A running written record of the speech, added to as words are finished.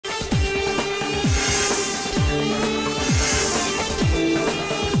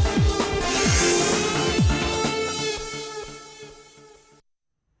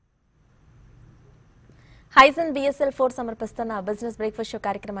హైజన్ BSL4 సమర్పిస్తున్న business breakfast show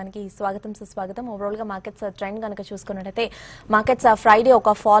కార్యక్రమానికి స్వాగతం సుస్వాగతం. ఓవరాల్ గా మార్కెట్స్ ట్రెండ్ గనుక చూసుకున్నట్లయితే మార్కెట్స్ ఫ్రైడే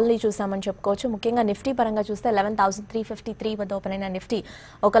ఒక ఫాల్ ని చూసామని చెప్పుకోవచ్చు. ముఖ్యంగా నిఫ్టీ పరంగా చూస్తే 11,353 వద్ద ఓపెన్ అయిన నిఫ్టీ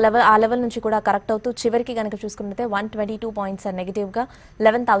ఒక లెవెల్ నుంచి కూడా కరెక్ట్ అవుతూ చివరికి గనుక చూసుకున్నట్లయితే 122 పాయింట్స్ నెగటివ్ గా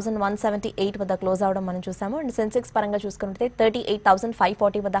 11,178 వద్ద క్లోజ్ అవడం మనం చూసాము. అండ్ సెన్సెక్స్ పరంగా చూసుకున్నట్లయితే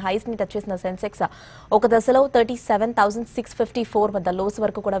 38,540 వద్ద హైస్ ని టచ్ చేసిన సెన్సెక్స్ ఒక దశలో 37,654 వద్ద లోస్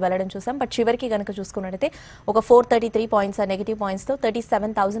వరకు కూడా వెళ్లడం చూసాం. బట్ చివరికి గనుక చూసుకున్నట్లయితే ఒక 433 పాయింట్స్ నెగటివ్ పాయింట్స్ తో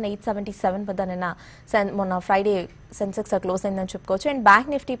 37,877 వద్ద మొన్న ఫ్రైడే సెన్సెక్స్ క్లోజ్ అయిందని చెప్పుకోవచ్చు. అండ్ బ్యాంక్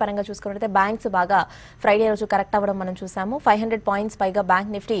నిఫ్టీ పరంగా చూసుకున్నట్లయితే బ్యాంక్స్ బాగా ఫ్రైడే రోజు కరెక్ట్ అవ్వడం మనం చూసాము. 500 పాయింట్స్ పైగా బ్యాంక్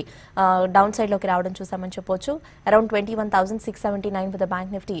నిఫ్టీ డౌన్ సైడ్ లోకి రావడం చూసామని చెప్పొచ్చు. అరౌండ్ 21,679 వద్ద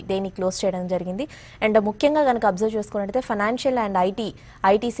బ్యాంక్ నిఫ్టీ డేని క్లోజ్ చేయడం జరిగింది. అండ్ ముఖ్యంగా కనుక అబ్జర్వ్ చేసుకున్నట్లయితే ఫైనాన్షియల్ అండ్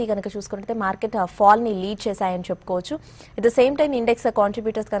ఐటీసీ కనుక చూసుకున్నట్లయితే మార్కెట్ ఫాల్ ని లీడ్ చేశాయని చెప్పుకోవచ్చు. At the same time index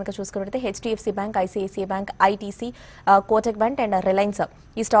contributors కనుక చూసుకున్నట్లయితే HDFC bank, ICICI bank, ITC, Kotak bank and Reliance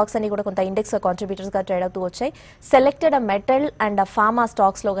ఈ స్టాక్స్ అన్ని కూడా కొంత ఇండెక్స్ కాంట్రిబ్యూటర్స్ గా ట్రేడ్ అవుతూ వచ్చాయి. Selected metal and pharma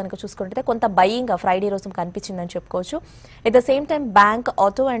stocks లో కనుక చూసుకుంటే కొంత బయింగ్ ఫ్రైడే రోజు కనిపించిందని చెప్పుకోవచ్చు. At the same time bank,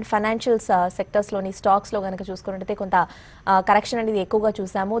 auto and financial sectors లోని స్టాక్స్ లో కనుక చూసుకుంటే కొంత కరెక్షన్ అనేది ఎక్కువగా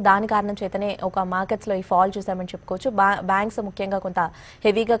చూసాము. దాని కారణం చేతనే ఒక మార్కెట్స్ లో ఈ ఫాల్ చూసామని చెప్పుకోవచ్చు. బ్యాంక్స్ ముఖ్యంగా కొంత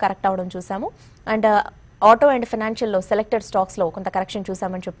హెవీగా కరెక్ట్ అవడం చూసాము. అండ్ ఆటో అండ్ ఫైనాన్షియల్ లో సెలెక్టెడ్ స్టాక్స్ లో కొంత కరెక్షన్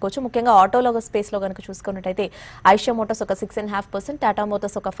చూసామని చెప్పుకోవచ్చు. ముఖ్యంగా ఆటోలో స్పేస్ లో కనుక చూసుకున్నట్టయితే ఐషియా మోటార్స్ ఒక 6.5%, టాటా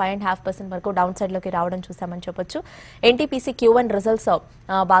మోటార్స్ ఒక 5.5% వరకు డౌన్ సైడ్ లోకి రావడం చూసామని చెప్పొచ్చు. ఎన్టీపీసీ Q1 రిజల్ట్స్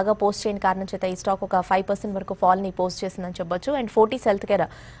బాగా పోస్ట్ చేయని కారణం చేత ఈ స్టాక్ ఒక 5% వరకు ఫాల్ ని పోస్ట్ చేసిందని చెప్పొచ్చు. And Fortis health care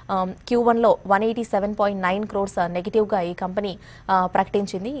Q1 లో 187.9 crores నెగిటివ్ గా ఈ కంపెనీ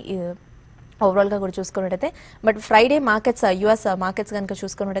ప్రకటించింది ఓవరాల్ గా కూడా చూసుకున్నట్టయితే. But Friday markets US markets కనుక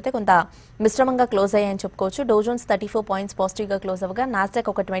చూసుకున్నట్టయితే కొంత మిశ్రమంగా క్లోజ్ అయ్యాయని చెప్పుకోవచ్చు. డౌ జోన్స్ 34 పాయింట్స్ పాజిటివ్ గా క్లోజ్ అవ్వగా నాస్డాక్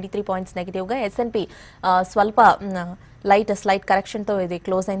ఒక 23 పాయింట్స్ నెగిటివ్ గా, S&P స్వల్ప స్లైట్ కరెక్షన్ తో ఇది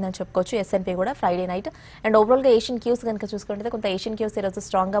క్లోజ్ అయిందని చెప్పుకోవచ్చు. S&P కూడా ఫ్రైడే నైట్. అండ్ ఓవరాల్ గా ఏషియన్ క్యూస్ కనుక చూసుకుంటే కొంత ఏషియన్ క్యూస్ ఈ రోజు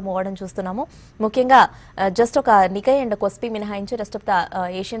స్ట్రాంగ్ గా మూవ్ అవడం చూస్తున్నాము. ముఖ్యంగా జస్ట్ ఒక నికై అండ్ కొస్పీ మినహాయించి rest of the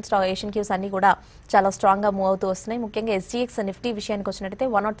Asian cues అన్ని కూడా చాలా స్ట్రాంగ్ గా మూవ్ అవుతూ వస్తున్నాయి. ముఖ్యంగా SGX నిఫ్టీ విషయానికి వచ్చినట్టయితే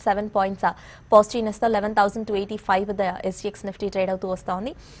 107 పాయింట్స్ పాజిటివ్నెస్ తో 11,285 వద్ద SGX నిఫ్టీ ట్రేడ్ అవుతూ వస్తా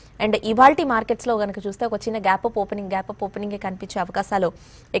ఉంది. అండ్ ఇవాల్టి మార్కెట్స్ లో కనుక చూస్తే ఒక చిన్న గ్యాప్ అప్ ఓపెనింగ్ కనిపించే అవకాశాలు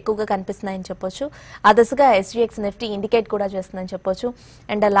ఎక్కువగా కనిపిస్తున్నాయని చెప్పొచ్చు. ఆ దిశగా SGX నిఫ్టీ ఇండికేట్ కూడా చేస్తుందని చెప్పొచ్చు.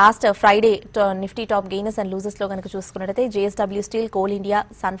 And last Friday Nifty top gainers and losers లో కనుక చూసుకున్నట్టయితే JSW steel, coal India,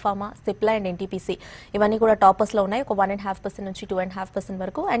 Sun Pharma, Cipla and NTPC ఇవన్నీ కూడా టాపర్స్ లో ఉన్నాయి. ఒక 1.5% నుంచి 2.5%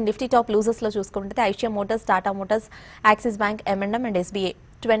 వరకు. అండ్ నిఫ్టీ టాప్ లూజర్స్ లో చూసుకుంటే Eicher Motors, Tata Motors, axis bank, M&M and SBA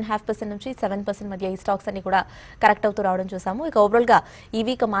 2.5% నుంచి 7% మధ్య ఈ స్టాక్స్ అన్ని కూడా కరెక్ట్ అవుతూ రావడం చూసాము. ఇక ఓవరాల్ గా ఈ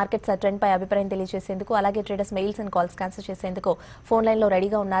వీక్ మార్కెట్స్ ట్రెండ్ పై అభిప్రాయం తెలియజేసేందుకు, అలాగే traders mails and calls cancel చేసేందుకు ఫోన్ లైన్ లో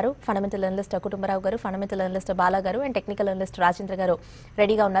రెడీగా ఉన్నారు ఫండమెంటల్ అనలిస్ట్ కుటుంబరావు గారు, ఫండమెంటల్ అనలిస్ట్ బాలా గారు అండ్ టెక్నికల్ అనలిస్ట్ రాజేంద్ర గారు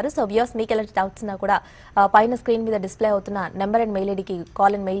రెడీగా ఉన్నారు. సో వ్యూవర్స్ మీకు ఎలాంటి డౌట్స్ ఉన్నా కూడా పైన స్క్రీన్ మీద డిస్ప్లే అవుతున్న నెంబర్ అండ్ మెయిల్ ఐడికి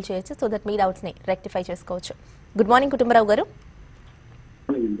కాల్ అండ్ మెయిల్ చేయొచ్చు. సో దట్ మీ డౌట్స్ ని రెక్టిఫై చేసుకోవచ్చు. గుడ్ మార్నింగ్ కుటుంబరావు గారు.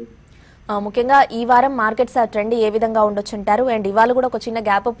 ముఖ్యంగా ఈ వారం మార్కెట్స్ ట్రెండ్ ఏ విధంగా ఉండొచ్చు అంటారు? అండ్ ఇవాళ కూడా ఒక చిన్న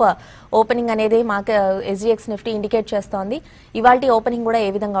గ్యాప్ అప్ ఓపెనింగ్ అనేది SGX నిఫ్టీ ఇండికేట్ చేస్తోంది. ఇవాల్టి ఓపెనింగ్ కూడా ఏ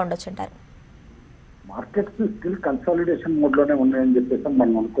విధంగా ఉండొచ్చు అంటారు? మార్కెట్స్ స్టిల్ కన్సాలిడేషన్ మోడ్ లోనే ఉన్నాయని చెప్పేసి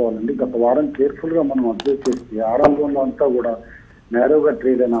మనం అనుకోవాలండి. గత వారం కేర్ఫుల్ గా మనం అబ్జర్వ్ చేసి ఆరంభంలో అంతా కూడా నేరోగా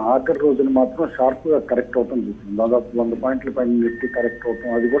ట్రేడ్ అయిన ఆఖరి రోజున మాత్రం షార్ప్ గా కరెక్ట్ అవటం చూస్తుంది. దాదాపు 100 పాయింట్ల పైన నిఫ్టీ కరెక్ట్ అవటం,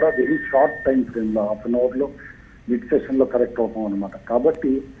 అది కూడా వెరీ షార్ట్ టైం ఫ్రేమ్ లో హాఫ్ అన్ అవర్ లో మిడ్ సెషన్ లో కరెక్ట్ అవటం అనమాట.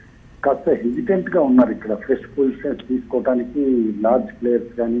 కాబట్టి కాస్త హెజిటెంట్ గా ఉన్నారు ఇక్కడ ఫ్రెష్ పొజిషన్స్ తీసుకోవడానికి లార్జ్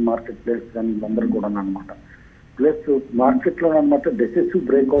ప్లేయర్స్ కానీ మార్కెట్ ప్లేయర్స్ కానీ వీళ్ళందరూ కూడా అనమాట. ప్లస్ మార్కెట్ లో అనమాట డెసెసివ్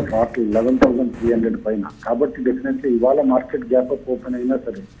బ్రేక్అవుట్ రావట్లేదు 11,300 పైన. కాబట్టి డెఫినెట్లీ ఇవాళ మార్కెట్ గ్యాప్ అప్ ఓపెన్ అయినా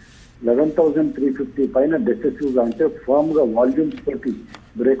సరే 11,350 పైన డెసెసివ్ గా అంటే ఫర్మ్ గా వాల్యూమ్స్ తోటి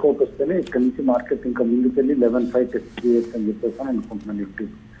బ్రేక్అవుట్ వస్తేనే ఇక్కడ నుంచి మార్కెట్ ఇంకా ముందుకెళ్ళి 11,500 టెస్ట్ చేయొచ్చు అని చెప్పేసి అనుకుంటున్నాను. నిఫ్టీ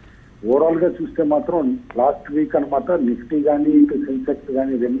ఓవరాల్ గా చూస్తే మాత్రం లాస్ట్ వీక్ అనమాట నిఫ్టీ కానీ ఇటు సెన్సెక్స్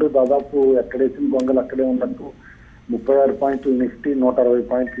కానీ రెండు దాదాపు ఎక్కడేసిన గొంగలు అక్కడే ఉన్నట్టు 36 పాయింట్లు నిఫ్టీ, 160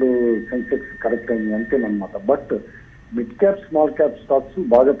 పాయింట్లు సెన్సెక్స్ కరెక్ట్ అయింది అంతేనమాట. But mid cap small cap stocks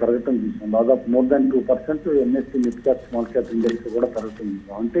బాగా పెరగటం చూసాం. దాదాపు more than 2% NSE mid cap small cap index కూడా పెరగటం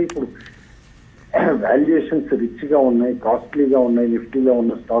చూసాం. అంటే ఇప్పుడు వాల్యుయేషన్స్ రిచ్ గా ఉన్నాయి, కాస్ట్లీగా ఉన్నాయి నిఫ్టీలో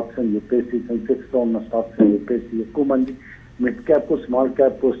ఉన్న స్టాక్స్ అని చెప్పేసి, సెన్సెక్స్ లో ఉన్న స్టాక్స్ అని చెప్పేసి ఎక్కువ మంది mid cap small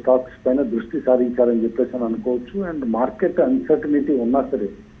cap stocks పైన దృష్టి సారించారని చెప్పేసి అని అనుకోవచ్చు. అండ్ మార్కెట్ అన్సర్టనిటీ ఉన్నా సరే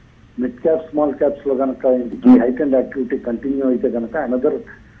మిడ్ క్యాప్ స్మాల్ క్యాప్స్ లో కనుక ఈ హైట్ అండ్ యాక్టివిటీ కంటిన్యూ అయితే కనుక another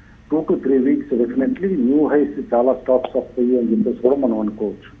 2 to 3 weeks definitely new highs చాలా స్టాక్స్ వస్తాయి అని చెప్పేసి కూడా మనం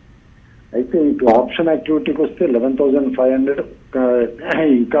అనుకోవచ్చు. అయితే ఇటు ఆప్షన్ యాక్టివిటీకి వస్తే 11,500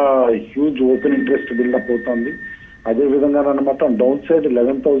 ఇంకా హ్యూజ్ ఓపెన్ ఇంట్రెస్ట్ బిల్డప్ అవుతుంది. అదే విధంగా అనమాట డౌన్ సైడ్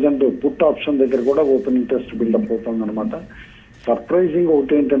 11,000 పుట్ ఆప్షన్ దగ్గర కూడా ఓపెన్ ఇంట్రెస్ట్ బిల్డప్ అవుతుంది అనమాట. సర్ప్రైజింగ్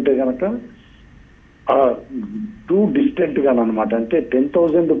ఒకటి ఏంటంటే కనుక టూ డిస్టెంట్ గా అనమాట, అంటే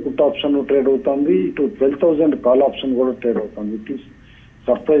 10,000 పుట్ ఆప్షన్ ట్రేడ్ అవుతుంది, ఇటు 12,000 కాల్ ఆప్షన్ కూడా ట్రేడ్ అవుతుంది. It is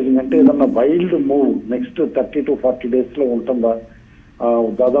surprising. అంటే ఏదన్నా wild move next 30 to 40 days లో ఉంటుందా,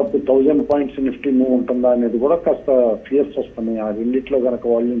 దాదాపు 1000 points నిఫ్టీ మూవ్ ఉంటుందా అనేది కూడా కాస్త ఫియర్స్ వస్తున్నాయి ఆ రెండిట్లో కనుక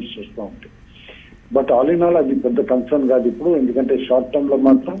వాల్యూమ్స్ చూస్తూ ఉంటాయి. బట్ ఆల్ ఇన్ ఆల్ అది పెద్ద కన్సర్న్ కాదు ఇప్పుడు, ఎందుకంటే షార్ట్ టర్మ్ లో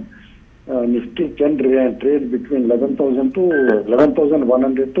మాత్రం Nifty can trade between 11,100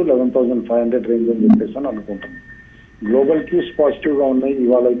 to 11,500 range అని చెప్పేసి అని అనుకుంటాను. గ్లోబల్ క్యూస్ పాజిటివ్ గా ఉన్నాయి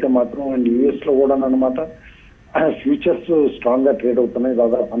ఇవాళ అయితే మాత్రం. అండ్ యూఎస్ లో కూడా అనమాట ఫ్యూచర్స్ స్ట్రాంగ్ గా ట్రేడ్ అవుతున్నాయి,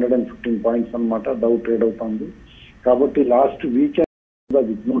 దాదాపు 115 points అనమాట డౌ ట్రేడ్ అవుతుంది. కాబట్టి లాస్ట్ వీకెండ్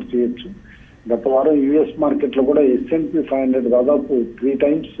అది ఇగ్నోర్ చేయొచ్చు. గత వారం యుఎస్ మార్కెట్ లో కూడా S&P 500 దాదాపు 3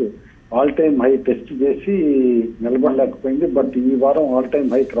 times all time high test చేసి నిలబడలేకపోయింది. బట్ ఈ వారం ఆల్ టైమ్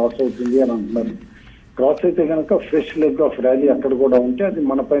హై క్రాస్ అవుతుంది అని అంటున్నారు. క్రాస్ అయితే కనుక ఫ్రెష్ లెగ్ ఆఫ్ ర్యాలీ అక్కడ కూడా ఉంటే అది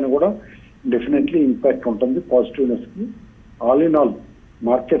మన పైన కూడా డెఫినెట్లీ ఇంపాక్ట్ ఉంటుంది పాజిటివ్నెస్ కి. All in all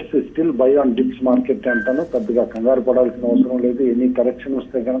markets still by on dips market అంటాను, పెద్దగా కంగారు పడాల్సిన అవసరం లేదు. ఎనీ కరెక్షన్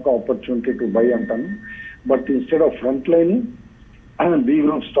వస్తే కనుక ఆపర్చునిటీ టు బై అంటాను. But instead of front line B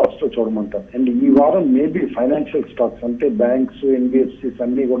group stocks లో చూడమంటారు. అండ్ ఈ వారం మేబీ ఫైనాన్షియల్ స్టాక్స్ అంటే బ్యాంక్స్, NBFCs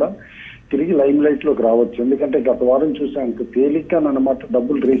అన్ని కూడా తిరిగి లైమ్ లైట్ లోకి రావచ్చు. ఎందుకంటే గత వారం చూసాం తేలిగ్గా అనమాట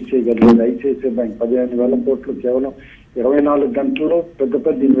డబ్బులు రేస్ చేయగలిగింది ఐసిఐసిఐ బ్యాంక్ 15,000 కోట్లు కేవలం 24 గంటల్లో. పెద్ద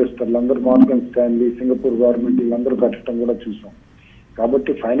పెద్ద ఇన్వెస్టర్లు అందరూ మార్గన్ స్టాన్లీ, సింగపూర్ గవర్నమెంట్ వీళ్ళందరూ కట్టడం కూడా చూసాం.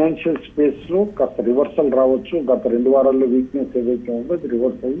 కాబట్టి ఫైనాన్షియల్ స్పేస్ లో కాస్త రివర్సల్ రావచ్చు. గత 2 వారాల్లో వీక్నెస్ ఏదైతే ఉందో అది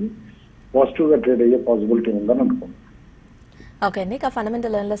రివర్స్ అయ్యి పాజిటివ్ గా ట్రేడ్ అయ్యే పాసిబిలిటీ ఉందని అనుకుంటున్నాను. ఓకే అండి, ఇక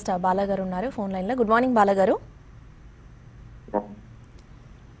ఫండమెంటల్ అనలిస్ట్ బాలా గారు ఉన్నారు ఫోన్ లైన్ లో. గుడ్ మార్నింగ్ బాలా గారు.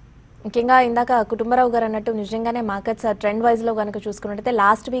 ముఖ్యంగా ఇందాక కుటుంబరావు గారు అన్నట్టు నిజంగానే మార్కెట్స్ ట్రెండ్ వైజ్ లో కనుక చూసుకున్నట్టయితే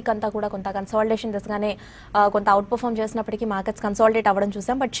లాస్ట్ వీక్ అంతా కూడా కొంత కన్సాలిడేషన్ దిశగానే కొంత అవుట్ పర్ఫార్మ్ చేసినప్పటికీ మార్కెట్స్ కన్సాలిడేట్ అవ్వడం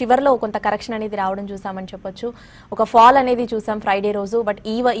చూసాం. బట్ చివరిలో కొంత కరెక్షన్ అనేది రావడం చూసామని చెప్పొచ్చు. ఒక ఫాల్ అనేది చూసాం ఫ్రైడే రోజు. బట్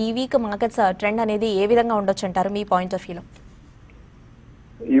ఈ వీక్ మార్కెట్స్ ట్రెండ్ అనేది ఏ విధంగా ఉండొచ్చు అంటారు మీ పాయింట్ ఆఫ్ వ్యూలో?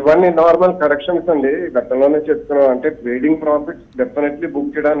 ఇవన్నీ నార్మల్ కరెక్షన్స్ అండి. గతంలోనే చెప్తున్నాం, అంటే ట్రేడింగ్ ప్రాఫిట్స్ డెఫినెట్లీ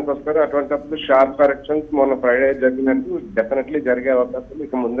బుక్ చేయడానికి వస్తారు. అటువంటిప్పుడు షార్ప్ కరెక్షన్స్ మొన్న ఫ్రైడే జరిగినట్టు డెఫినెట్లీ జరిగే అవకాశం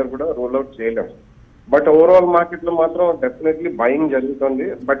ఇక ముందర కూడా రూల్ అవుట్ చేయలేము. బట్ ఓవరాల్ మార్కెట్ లో మాత్రం డెఫినెట్లీ బయింగ్ జరుగుతుంది.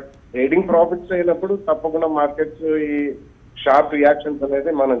 బట్ ట్రేడింగ్ ప్రాఫిట్స్ అయినప్పుడు తప్పకుండా మార్కెట్స్ ఈ షార్ప్ రియాక్షన్స్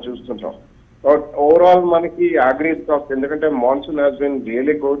అనేది మనం చూస్తుంటాం. ఓవరాల్ మనకి అగ్రి స్టాక్స్, ఎందుకంటే monsoon has been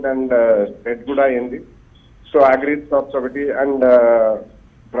really good and spread కూడా అయింది. సో అగ్రి స్టాక్స్ ఒకటి. అండ్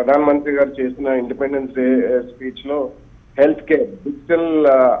ప్రధాన మంత్రి గారు చేసిన ఇండిపెండెన్స్ డే స్పీచ్ లో health care digital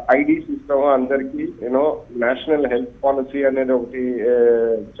ID system అందరికి నేషనల్ హెల్త్ పాలసీ అనేది ఒకటి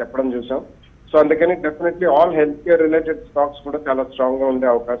చెప్పడం చూసాం. సో అందుకని definitely all health care related stocks కూడా చాలా స్ట్రాంగ్ గా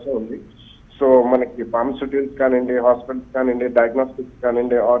ఉండే అవకాశం ఉంది. సో మనకి ఫార్మస్యూటికల్స్ కానివ్వండి, హాస్పిటల్స్ కానివ్వండి, డయాగ్నోస్టిక్స్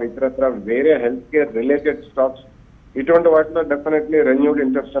కానివ్వండి, ఆర్ ఇతరత్ర వేరే హెల్త్ కేర్ రిలేటెడ్ స్టాక్స్, ఇటువంటి వాటిలో డెఫినెట్లీ రెన్యూడ్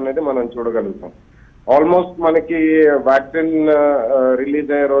ఇంట్రెస్ట్ అనేది మనం చూడగలుగుతాం. ఆల్మోస్ట్ మనకి వ్యాక్సిన్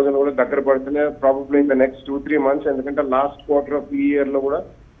రిలీజ్ అయ్యే రోజులు కూడా దగ్గర పడుతున్నాయి, probably in the next 2-3 months. ఎందుకంటే లాస్ట్ క్వార్టర్ ఆఫ్ ఈ ఇయర్ లో కూడా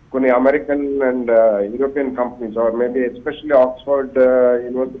కొన్ని American and European companies or maybe especially Oxford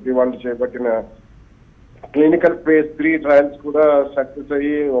university వాళ్ళు చేపట్టిన క్లినికల్ phase 3 ట్రయల్స్ కూడా సక్సెస్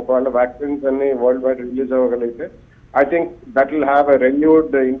అయ్యి ఒకవేళ వ్యాక్సిన్స్ అన్ని world wide release అవ్వగలిగితే I think that will have a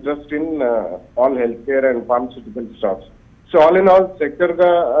renewed interest in all health care and pharmaceutical stocks. So all in all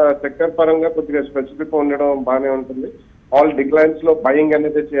sector పరంగా కొద్దిగా specific ఉండడం బాగానే ఉంటుంది. ఆల్ డిక్లైన్స్ లో బయింగ్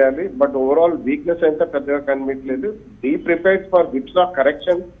అనేది చేయాలి. బట్ ఓవరాల్ వీక్నెస్ అయితే పెద్దగా కనిపించలేదు. Be prepared for bits of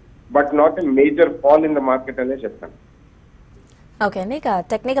correction but not a major fall in the market అనే చెప్తాను. ఓకే అండి, ఇక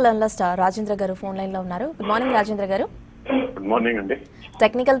టెక్నికల్ అనలిస్ట్ రాజేంద్ర గారు ఫోన్ లైన్ లో ఉన్నారు. గుడ్ మార్నింగ్ రాజేంద్ర గారు. గుడ్ మార్నింగ్ అండి.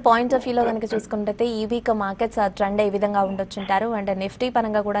 టెక్నికల్ పాయింట్ ఆఫ్ వ్యూలో కనుక చూసుకుంటే ఈ వీక్ మార్కెట్స్ ట్రెండ్ ఏ విధంగా ఉండొచ్చుంటారు, అండ్ నిఫ్టీ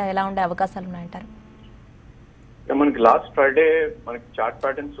పరంగా కూడా ఎలా ఉండే అవకాశాలు ఉన్నాయంటారు? మనకి లాస్ట్ ఫ్రైడే మనకి చార్ట్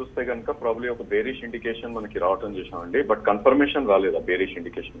ప్యాటర్న్ చూస్తే కనుక ప్రాబ్లీ ఒక బేరిష్ ఇండికేషన్ మనకి రావటం చూసామండి. బట్ కన్ఫర్మేషన్ రాలేదు ఆ బేరిష్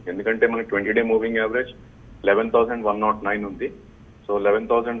ఇండికేషన్. ఎందుకంటే మనకి 20-day మూవింగ్ యావరేజ్ 11,109 ఉంది. సో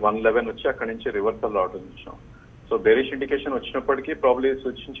 11,111 వచ్చి అక్కడి నుంచి రివర్సల్ రావటం చూసాం. సో బేరిష్ ఇండికేషన్ వచ్చినప్పటికీ ప్రాబ్లీ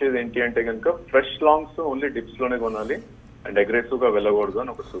సూచించేది ఏంటి అంటే కనుక ఫ్రెష్ లాంగ్స్ ఓన్లీ డిప్స్ లోనే కొనాలి అండ్ అగ్రెసివ్ గా వెళ్ళకూడదు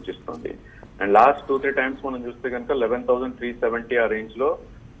అని ఒకటి సూచిస్తుంది. అండ్ లాస్ట్ 2-3 times మనం చూస్తే కనుక 11,370 ఆ రేంజ్ లో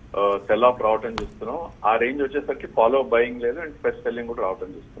సెల్ ఆఫ్ రావటం చూస్తున్నాం. ఆ రేంజ్ వచ్చేసరికి ఫాలో బయింగ్ లేదు అండ్ ఫ్రెష్ సెల్లింగ్ కూడా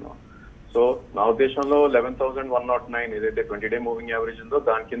రావటం చూస్తున్నాం. సో నా ఉద్దేశంలో 11,109 ఏదైతే 20-day మూవింగ్ యావరేజ్ ఉందో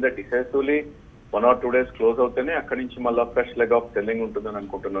దాని కింద డిసైసివ్లీ 1 or 2 days క్లోజ్ అవుతేనే అక్కడి నుంచి మళ్ళీ ఫ్రెష్ లెగ్ ఆఫ్ సెల్లింగ్ ఉంటుందని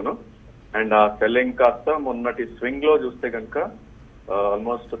అనుకుంటున్నాను. అండ్ ఆ సెల్లింగ్ కాస్త మొన్నటి స్వింగ్ లో చూస్తే కనుక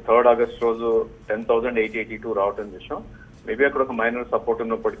ఆల్మోస్ట్ 3rd ఆగస్ట్ రోజు 10,882 రావటం చూసాం. మేబీ అక్కడ ఒక మైనర్ సపోర్ట్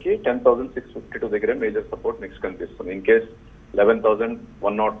ఉన్నప్పటికీ 10,652 దగ్గర మేజర్ సపోర్ట్ నెక్స్ట్ కనిపిస్తుంది. ఇన్ కేస్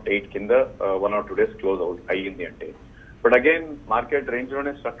 11,108 కింద 1 or 2 days క్లోజ్ అయ్యింది అంటే. బట్ అగైన్ మార్కెట్ రేంజ్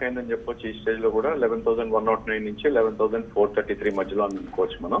లోనే స్ట్రక్ అయిందని చెప్పొచ్చు. ఈ స్టేజ్ లో కూడా 11,109 నుంచి 11,433 మధ్యలో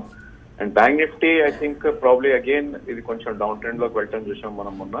అనుకోవచ్చు మనం. And bank Nifty I think probably again ఇది కొంచెం డౌన్ ట్రెండ్ లోకి వెళ్ళటం చూసాం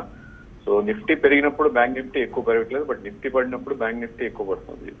మనం మొన్న. సో నిఫ్టీ పెరిగినప్పుడు బ్యాంక్ నిఫ్టీ ఎక్కువ పెరగట్లేదు, బట్ నిఫ్టీ పడినప్పుడు బ్యాంక్ నిఫ్టీ ఎక్కువ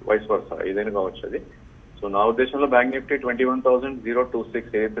పడుతుంది, వైస్ వర్సా ఏదైనా కావచ్చు అది. సో నా ఉద్దేశంలో బ్యాంక్ నిఫ్టీ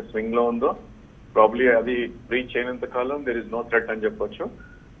 21,026 ఏదైతే స్వింగ్ లో ఉందో ప్రాబ్లీ అది రీచ్ అయినంత కాలం దెర్ ఇస్ నో థ్రెట్ అని చెప్పొచ్చు.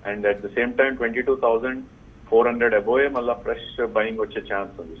 And at the same time 22,400 above మళ్ళీ ఫ్రెష్ బయింగ్ వచ్చే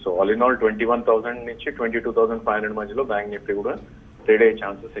ఛాన్స్ ఉంది. సో ఆల్ ఇన్ ఆల్ 21,000 నుంచి 22,500 మధ్యలో బ్యాంక్ నిఫ్టీ కూడా ట్రేడ్ అయ్యే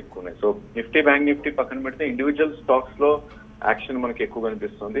ఛాన్సెస్ ఎక్కువ ఉన్నాయి. సో నిఫ్టీ బ్యాంక్ నిఫ్టీ పక్కన పెడితే ఇండివిజువల్ స్టాక్స్ లో యాక్షన్ మనకి ఎక్కువ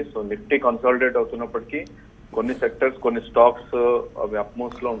కనిపిస్తుంది. సో నిఫ్టీ కన్సాలిడేట్ అవుతున్నప్పటికీ కొన్ని సెక్టర్స్ కొన్ని స్టాక్స్ అవి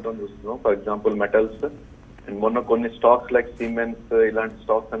అప్మూవ్స్ లో ఉంటుంది చూస్తున్నాం. ఫర్ ఎగ్జాంపుల్ మెటల్స్ అండ్ మొన్న కొన్ని స్టాక్స్ లైక్ సిమెంట్స్ ఇలాంటి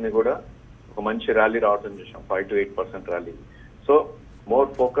స్టాక్స్ అన్ని కూడా ఒక మంచి ర్యాలీ రావడం చూసాం, 5 to 8% rally. So more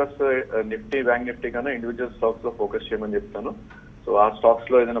focus Nifty bank Nifty కన్నా ఇండివిజువల్ స్టాక్స్ లో ఫోకస్ చేయమని చెప్తాను. సో ఆ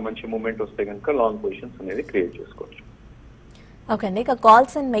స్టాక్స్ లో ఏదైనా మంచి మూవ్మెంట్ వస్తే కనుక లాంగ్ పొజిషన్స్ అనేది క్రియేట్ చేసుకోవచ్చు. ఓకే అండి, ఇక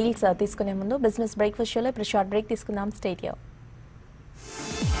కాల్స్ అండ్ మెయిల్స్ తీసుకునే ముందు బిజినెస్ బ్రేక్ఫాస్ట్ షోలో ఇప్పుడు షార్ట్ బ్రేక్ తీసుకుందాం. State you.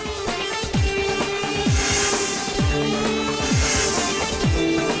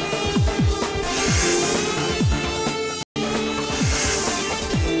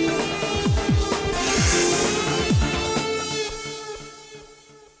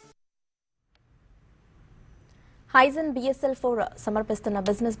 హైజన్ BSL4 సమర్పిస్తున్న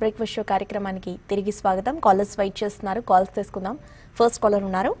బిజినెస్ బ్రేక్ఫాస్ట్ షో కార్యక్రమానికి తిరిగి స్వాగతం. కాలర్స్ వెయిట్ చేస్తున్నారు, కాల్స్ తీసుకుందాం. ఫస్ట్ కాలర్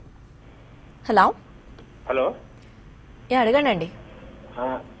ఉన్నారు. హలో హలో, అడగండి.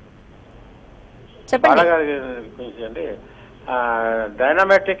 చెప్పండి.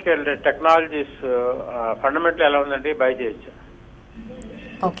 డైనామెటిక్ టెక్నాలజీస్ ఫండమెంటల్ ఎలా ఉందండి? బై చేయొచ్చు.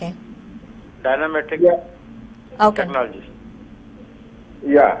 Okay, డైనామెటిక్ technologies.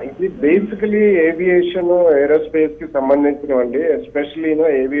 యా, ఇది బేసికలీ ఏవియేషన్ ఏరోస్పేస్ కి సంబంధించినవండి. ఎస్పెషల్లీ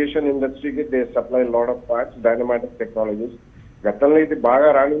ఏవియేషన్ ఇండస్ట్రీకి they supply lot of parts Dynamatic technologies. గతంలో ఇది బాగా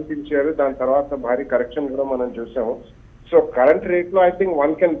రాణించారు, దాని తర్వాత భారీ కరెక్షన్ కూడా మనం చూసాము. సో కరెంట్ రేట్ లో I think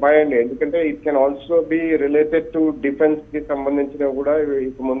one can buy అండి, ఎందుకంటే it can also be related to defence కి సంబంధించినవి కూడా.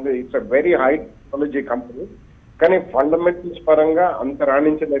 ఇక ముందు it's a very high technology company, కానీ ఫండమెంటల్స్ పరంగా అంత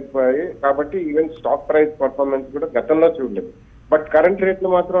రాణించలేకపోయాయి. కాబట్టి ఈవెన్ స్టాక్ ప్రైస్ పర్ఫార్మెన్స్ కూడా గతంలో చూడలేదు. బట్ కరెంట్ రేట్ లో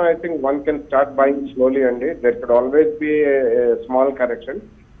మాత్రం I think one can start buying slowly అండి. There could always be small correction,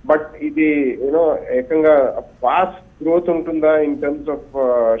 but ఇది యూనో ఏకంగా ఫాస్ట్ గ్రోత్ ఉంటుందా in terms of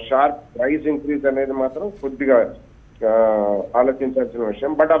sharp price increase అనేది మాత్రం కొద్దిగా ఆలోచించాల్సిన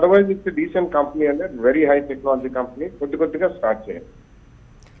విషయం. But otherwise it's decent company అండి, వెరీ హై టెక్నాలజీ కంపెనీ. కొద్దిగా స్టార్ట్ చేయండి.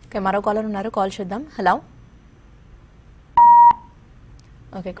 ఓకే, మరో కాలర్ ఉన్నారు, కాల్ చూద్దాం. హలో.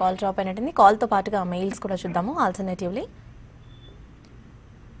 ఓకే, కాల్ డ్రాప్ అయినట్టుంది. కాల్తో పాటుగా మెయిల్స్ కూడా చూద్దాము ఆల్టర్నేటివ్లీ.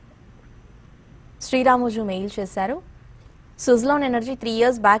 శ్రీరాముజు మెయిల్ చేశారు. సుజ్లాన్ ఎనర్జీ 3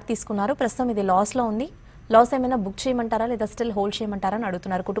 years బ్యాక్ తీసుకున్నారు, ప్రస్తుతం ఇది లాస్లో ఉంది. లాస్ ఏమైనా బుక్ చేయమంటారా లేదా స్టిల్ హోల్డ్ చేయమంటారా అని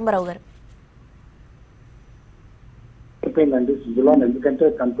అడుగుతున్నారు కుటుంబరావు గారు. అయిపోయిందండి సుజలాన్, ఎందుకంటే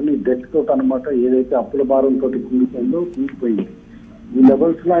కంపెనీ డెట్ తోటి అనమాట, ఏదైతే అప్పుల భారంతో కుంగిపోయింది. ఈ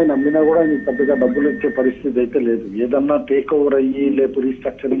లెవెల్స్ లో ఆయన అమ్మినా కూడా ఆయన పెద్దగా డబ్బులు వచ్చే పరిస్థితి అయితే లేదు. ఏదన్నా టేక్ ఓవర్ అయ్యి లేకపోతే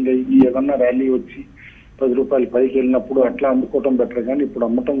రీస్ట్రక్చరింగ్ అయ్యి ఏదన్నా ర్యాలీ వచ్చి 10 రూపాయలు పైకి వెళ్ళినప్పుడు అట్లా అమ్ముకోవటం బెటర్, కానీ ఇప్పుడు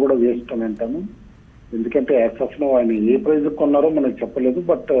అమ్మటం కూడా వేస్ట్ అని అంటాను. ఎందుకంటే యాక్సెస్ లో ఆయన ఏ ప్రైజ్ కొన్నారో మనకు చెప్పలేదు.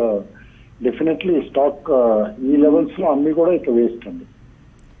 బట్ డెఫినెట్లీ స్టాక్ ఈ లెవెల్స్ లో అమ్మి కూడా ఇక వేస్ట్ అండి.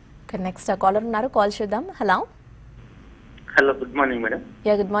 నెక్స్ట్ కాలర్ ఉన్నారు, కాల్ చేద్దాం. Hello. Hello, good morning madam.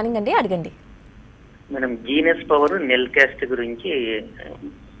 Yeah, good morning అండి, అడగండి. మేడం, జీనస్ పవర్ నెల్ క్యాస్ట్ గురించి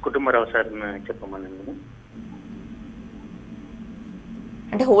కుటుంబరావు సార్ చెప్పమని మేడం.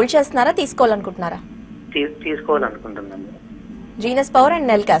 అంటే హోల్డ్ చేస్తున్నారా తీసుకోవాలనుకుంటున్నారా? తీసుకోవాలనుకుంటున్నాను madam. Genus power and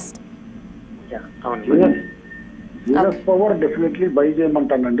నెల్ cost. Genus power definitely by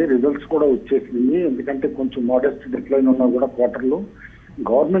చేయమంటానండి. Results కూడా వచ్చేసింది, ఎందుకంటే కొంచెం మోడెస్ట్ డిక్లైన్ ఉన్నా కూడా క్వార్టర్లో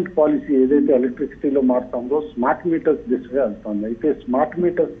గవర్నమెంట్ పాలసీ ఏదైతే ఎలక్ట్రిసిటీలో మారుతుందో స్మార్ట్ మీటర్స్ దిశగా వెళ్తుంది. అయితే స్మార్ట్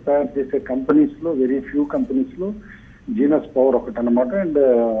మీటర్స్ తయారు చేసే కంపెనీస్ లో వెరీ ఫ్యూ కంపెనీస్ లో జీనస్ పవర్ ఒకటి అనమాట. అండ్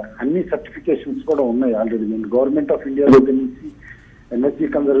అన్ని సర్టిఫికేషన్స్ కూడా ఉన్నాయి ఆల్రెడీ. గవర్నమెంట్ ఆఫ్ ఇండియా దగ్గర నుంచి ఎనర్జీ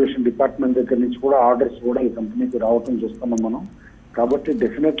కన్జర్వేషన్ డిపార్ట్మెంట్ దగ్గర నుంచి కూడా ఆర్డర్స్ కూడా ఈ కంపెనీకి రావటం చూస్తున్నాం మనం. కాబట్టి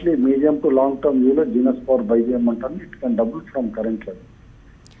definitely medium to long term వ్యూలో genus power by చేయమంటాను. It can double from current level.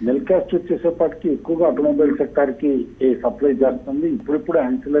 నెల్ caste వచ్చేసేపటికి ఎక్కువగా ఆటోమొబైల్ సెక్టార్ కి సప్లై చేస్తుంది. ఇప్పుడిప్పుడు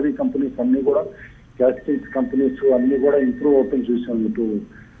యాన్సిలరీ కంపెనీస్ అన్ని కూడా క్యాస్టింగ్స్ కంపెనీస్ అన్ని కూడా ఇంప్రూవ్ అవుతాయి చూసాం. ఇటు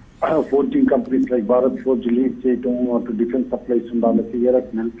forging companies like Bharat forge lead చేయటం, అటు డిఫెన్స్ సప్లైస్ ఉండాలి,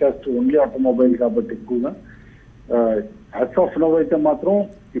 సిఆర్ఎఫ్ నెల్కాస్ట్ ఓన్లీ ఆటోమొబైల్ కాబట్టి ఎక్కువగా యాజ్ ఆఫ్ నో అయితే మాత్రం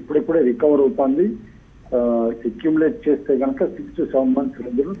ఇప్పుడిప్పుడే రికవర్ అవుతుంది. అక్యుములేట్ చేస్తే కనుక 6 to 7 months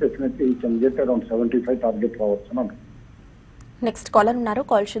రేంజ్లో డెఫినెట్లీ ఈ కెన్ గెట్ అరౌండ్ 75 టార్గెట్ రావచ్చు అని. నెక్స్ట్ కాలర్ ఉన్నారు,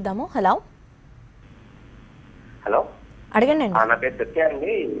 కాల్ చూద్దాము. హలో హలో, అడగండి అండి. నా పేరు సత్య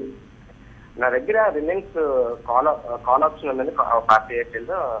అండి. నా దగ్గర రిలయన్స్ కాల్ ఆప్షన్ ఉందండి. భారతీయ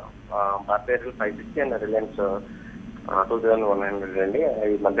ఎయిర్టెల్ 560 అండ్ రిలయన్స్ 2100 అండి.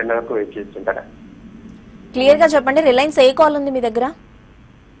 ఈ మధ్యాహ్నం వరకు వెయిట్ చేస్తుంటారా? క్లియర్ గా చెప్పండి, రిలయన్స్ ఏ కాల్ ఉంది మీ దగ్గర?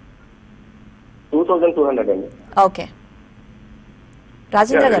 2200 అండి. ఓకే,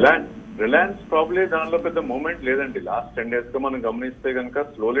 రాజేంద్ర గారు. రిలయన్స్ ప్రాబ్లీ దానిలో పెద్ద మూమెంట్ లేదండి. లాస్ట్ 10 days గా మనం గమనిస్తే కనుక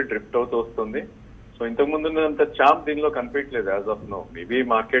స్లోలీ డ్రిఫ్ట్ అవుతూ వస్తుంది. సో ఇంతకు ముందు అంత చాంప్ దీనిలో కనిపించలేదు as of no. Maybe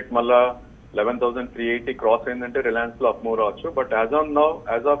market మళ్ళా 11,380 క్రాస్ అయిందంటే రిలయన్స్ లో అప్ మూవ్ రావచ్చు. But as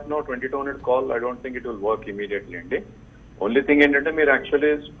of no 2200 call I don't think it will work immediately అండి. ఓన్లీ థింగ్ ఏంటంటే మీరు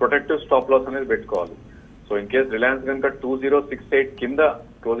యాక్చువల్లీ ప్రొటెక్టివ్ స్టాప్ లాస్ అనేది పెట్టుకోవాలి. సో ఇన్ కేస్ రిలయన్స్ కనుక 2068 కింద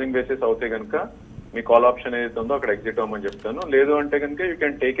క్లోజింగ్ బేసిస్ అవుతే కనుక మీ కాల్ ఆప్షన్ ఏదైతే ఉందో అక్కడ ఎగ్జిట్ అవ్వమని చెప్తాను. లేదు అంటే కనుక you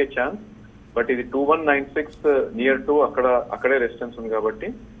can take a chance. But ఇది 2196 నియర్ టు అక్కడే రెసిస్టెన్స్ ఉంది కాబట్టి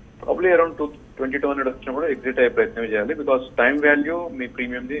ప్రాబ్లీ అరౌండ్ 2200 వచ్చినప్పుడు ఎగ్జిట్ అయ్యే ప్రయత్నం చేయాలి. Because time value me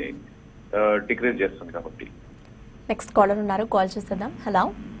premium ని డిక్రీజ్ చేస్తుంది కాబట్టి. నెక్స్ట్ కాలర్ ఉన్నారు, కాల్ చేసేద్దాం. హలో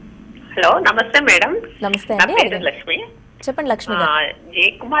హలో, నమస్తే మేడం. నమస్తే నా అండి. పేరు లక్ష్మి. చెప్పండి లక్ష్మి గారు. జే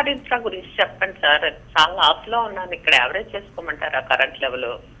కుమార్ ఇన్ఫ్రా గురించి చెప్పండి సార్. చాలా లాస్ లో ఉన్నాను. ఇక్కడ యావరేజ్ చేసుకోమంటారా కరెంట్ లెవెల్?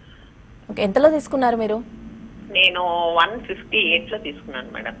 ఓకే, ఎంతలో తీసుకున్నారు మీరు? నేను 158 లో తీసుకున్నాను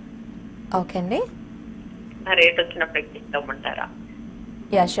మేడం. ఓకే అండి, నా రేట్ వచ్చినప్పుడు ఎగ్జిట్ అవ్వమంటారా?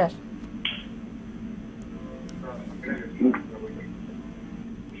 Yeah sure.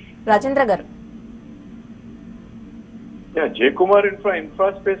 రాజేంద్ర గారు. జే కుమార్ ఇన్ఫ్రా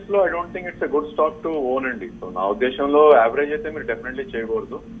స్పేస్ లో I don't think it's a good stock to own అండి. సో నా ఉద్దేశంలో యావరేజ్ అయితే మీరు డెఫినెట్లీ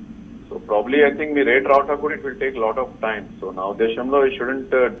చేయకూడదు. So probably I think me rate రావటం కూడా it will take lot of time. So నా ఉద్దేశంలో ఈ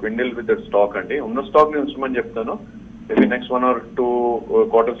షుడెంట్ ట్విండిల్ విత్ దట్ స్టాక్ అండి. ఉన్న స్టాక్ ని ఉంచమని చెప్తాను. మేబీ నెక్స్ట్ 1 or 2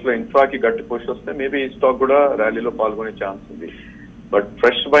 quarters లో ఇన్ఫ్రాకి గట్టి పుష్ వస్తే మేబీ ఈ స్టాక్ కూడా ర్యాలీలో పాల్గొనే ఛాన్స్ ఉంది. బట్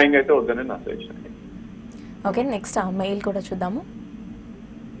ఫ్రెష్ బయింగ్ అయితే వద్దనే నా సజెషన్ అండి. ఓకే, నెక్స్ట్ మెయిల్ కూడా చూద్దాము.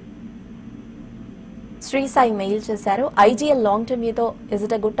 శ్రీ సాయి మెయిల్ చేశారు. ఐజీఎల్ లాంగ్ టర్మ్ తో is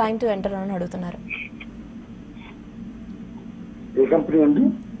it a good time to enter అని అడుగుతున్నారు. ఏ కంపెనీ అండి?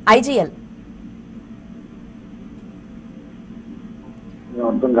 ఐజీఎల్,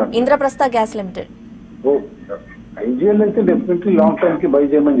 అర్థం కాదు. Indraprastha gas limited. ఐజీఎల్ అయితే డెఫినెట్లీ లాంగ్ టర్మ్ కి బై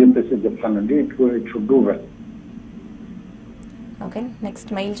చేయమని చెప్పేసి చెప్తానండి. It should do well. Okay, next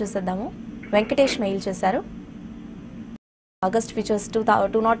mail చూసేద్దాము. వెంకటేష్ మెయిల్ చేశారు. ఆగస్ట్ ఫీచర్స్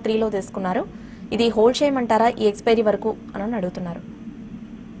 203లో తీసుకున్నారు. ఇది హోల్డ్ చేయమంటారా ఈ ఎక్స్పైరీ వరకు అని అడుగుతున్నారు.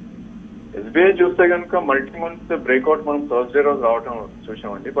 ఎస్బీఐ చూస్తే కనుక మల్టీ మంత్ బ్రేక్అవుట్ మనం థర్స్డే రోజు రావటం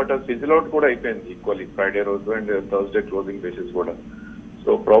చూసామండి. బట్ అది ఫిజిల్ అవుట్ కూడా అయిపోయింది ఈక్వల్లీ ఫ్రైడే రోజు అండ్ థర్స్డే క్లోజింగ్ బేసిస్ కూడా.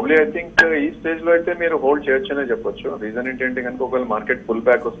 సో ప్రాబ్లీ ఐ థింక్ ఈ స్టేజ్ లో అయితే మీరు హోల్డ్ చేయొచ్చనే చెప్పొచ్చు. రీజన్ ఏంటంటే కనుక ఒకవేళ మార్కెట్ ఫుల్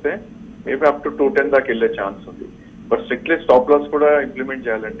బ్యాక్ వస్తే మేబీ అప్ టు 210 దాకా వెళ్ళే ఛాన్స్ ఉంది. బట్ స్ట్రిక్ట్లీ స్టాప్ లాస్ కూడా ఇంప్లిమెంట్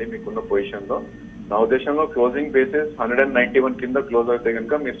చేయాలండి మీకున్న పొజిషన్ లో. నా ఉద్దేశంలో క్లోజింగ్ బేసిస్ 191 కింద క్లోజ్ అయితే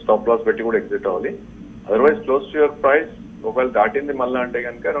కనుక మీరు స్టాప్ లాస్ పెట్టి కూడా ఎగ్జిట్ అవ్వాలి. Otherwise close to your price ఒకవేళ దాటింది మళ్ళీ అంటే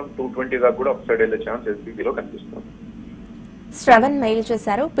కనుక అరౌండ్ 220 దాకా కూడా అప్ సైడ్ వెళ్ళే ఛాన్స్ ఎస్బీలో కనిపిస్తుంది. శ్రవణ్ మెయిల్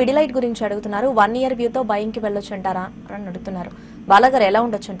చేశారు. పిడిలైట్ గురించి అడుగుతున్నారు. 1 year వ్యూతో బయింగ్ కి వెళ్ళొచ్చు అంటారా అని అడుగుతున్నారు. బాలాగారు ఎలా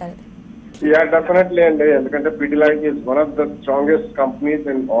ఉండొచ్చు అంటారు? యా డెఫినెట్లీ అండి. ఎందుకంటే Pidilite is one of the strongest companies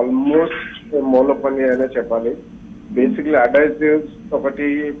in almost monopoly అనే చెప్పాలి. బేసిక్లీ అడైజివ్స్ ఒకటి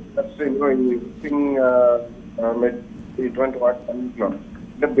ప్లస్ ఇటువంటి వాటి అన్నింటిలో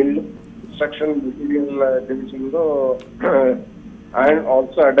అంటే బిల్డ్ కన్స్ట్రక్షన్ మెటీరియల్ డివిజన్ లో అండ్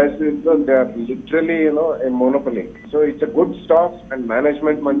ఆల్సో అడైజివ్స్ లో they are literally A monopoly. So it's a good stock and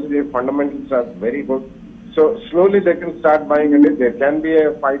management మంచిది, fundamentals are very good. So slowly they can start buying and there can be a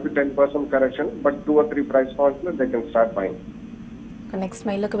 5 to 10% correction, but 2 or 3 price points they can start buying. Next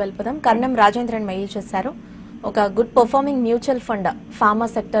mail లోకి వెళ్ళిపోదాం. కర్ణం Rajendran mail చేశారు. ఒక good performing mutual fund pharma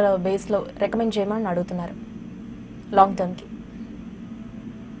sector base లో recommend చేయమని అడుగుతున్నారు long term కి.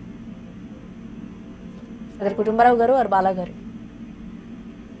 అదే కుటుంబరావు గారు ఆర్ బాలా గారు?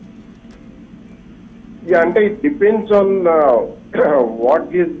 అంటే it depends on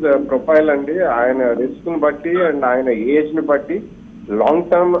what is profile అండి. ఆయన రిస్క్ ని బట్టి అండ్ ఆయన ఏజ్ ని బట్టి. లాంగ్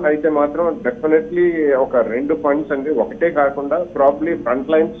టర్మ్ అయితే మాత్రం డెఫినెట్లీ ఒక 2 ఫండ్స్ అండి, ఒకటే కాకుండా ప్రాబ్లీ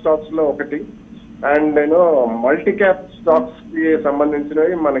ఫ్రంట్ లైన్ స్టాక్స్ లో ఒకటి అండ్ మల్టీ క్యాప్ స్టాక్స్ కి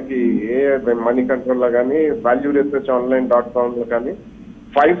సంబంధించినవి మనకి ఏ మనీ కంట్రోల్ లో కానీ వాల్యూ రీసెర్చ్ ఆన్లైన్.com లో కానీ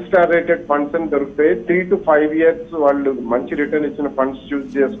 5-star రేటెడ్ ఫండ్స్ అని దొరుకుతాయి. 3 to 5 years వాళ్ళు మంచి రిటర్న్ ఇచ్చిన ఫండ్స్ చూస్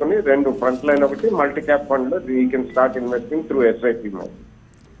చేసుకుని 2 ఫ్రంట్ లైన్ ఒకటి మల్టీ క్యాప్ ఫండ్ లో you can start investing through SIP.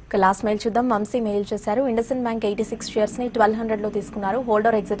 Last mail చూద్దాం. వంశీ మెయిల్ చేశారు. ఇండస్ఇండ్ బ్యాంక్ 86 షేర్స్ ని 1200 లో తీసుకున్నారు.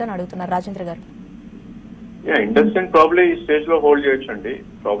 హోల్డర్ ఎగ్జిట్ అని అడుగుతున్నారు రాజేంద్ర గారు. ఇండస్ఇండ్ ప్రాబ్లీ ఈ స్టేజ్ లో హోల్డ్ చేయొచ్చండి.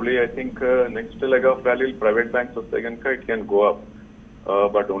 Probably I think next leg of rally private banks వస్తే కనుక it can go up.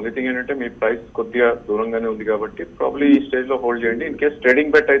 But only thing ఏంటంటే మీ ప్రైస్ కొద్దిగా దూరంగానే ఉంది కాబట్టి ప్రాబ్లీ ఈ స్టేజ్ లో హోల్డ్ చేయండి. ఇన్ కేస్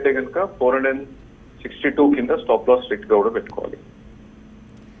ట్రేడింగ్ బెట్ అయితే కనుక 462 కింద స్టాప్ లాస్ స్ట్రిక్ట్ గా కూడా పెట్టుకోవాలి.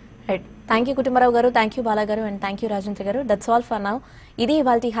 రైట్, థ్యాంక్ యూ కుటుంబరావు గారు, థ్యాంక్ యూ బాలా గారు, అండ్ థ్యాంక్ యూ రాజేంద్ర గారు. That's all for now. ఇది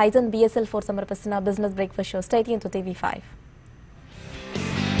ఇవాల్టి హైజన్ BSL 4 సమర్పిస్తున్న business breakfast show. Stay tune to TV5.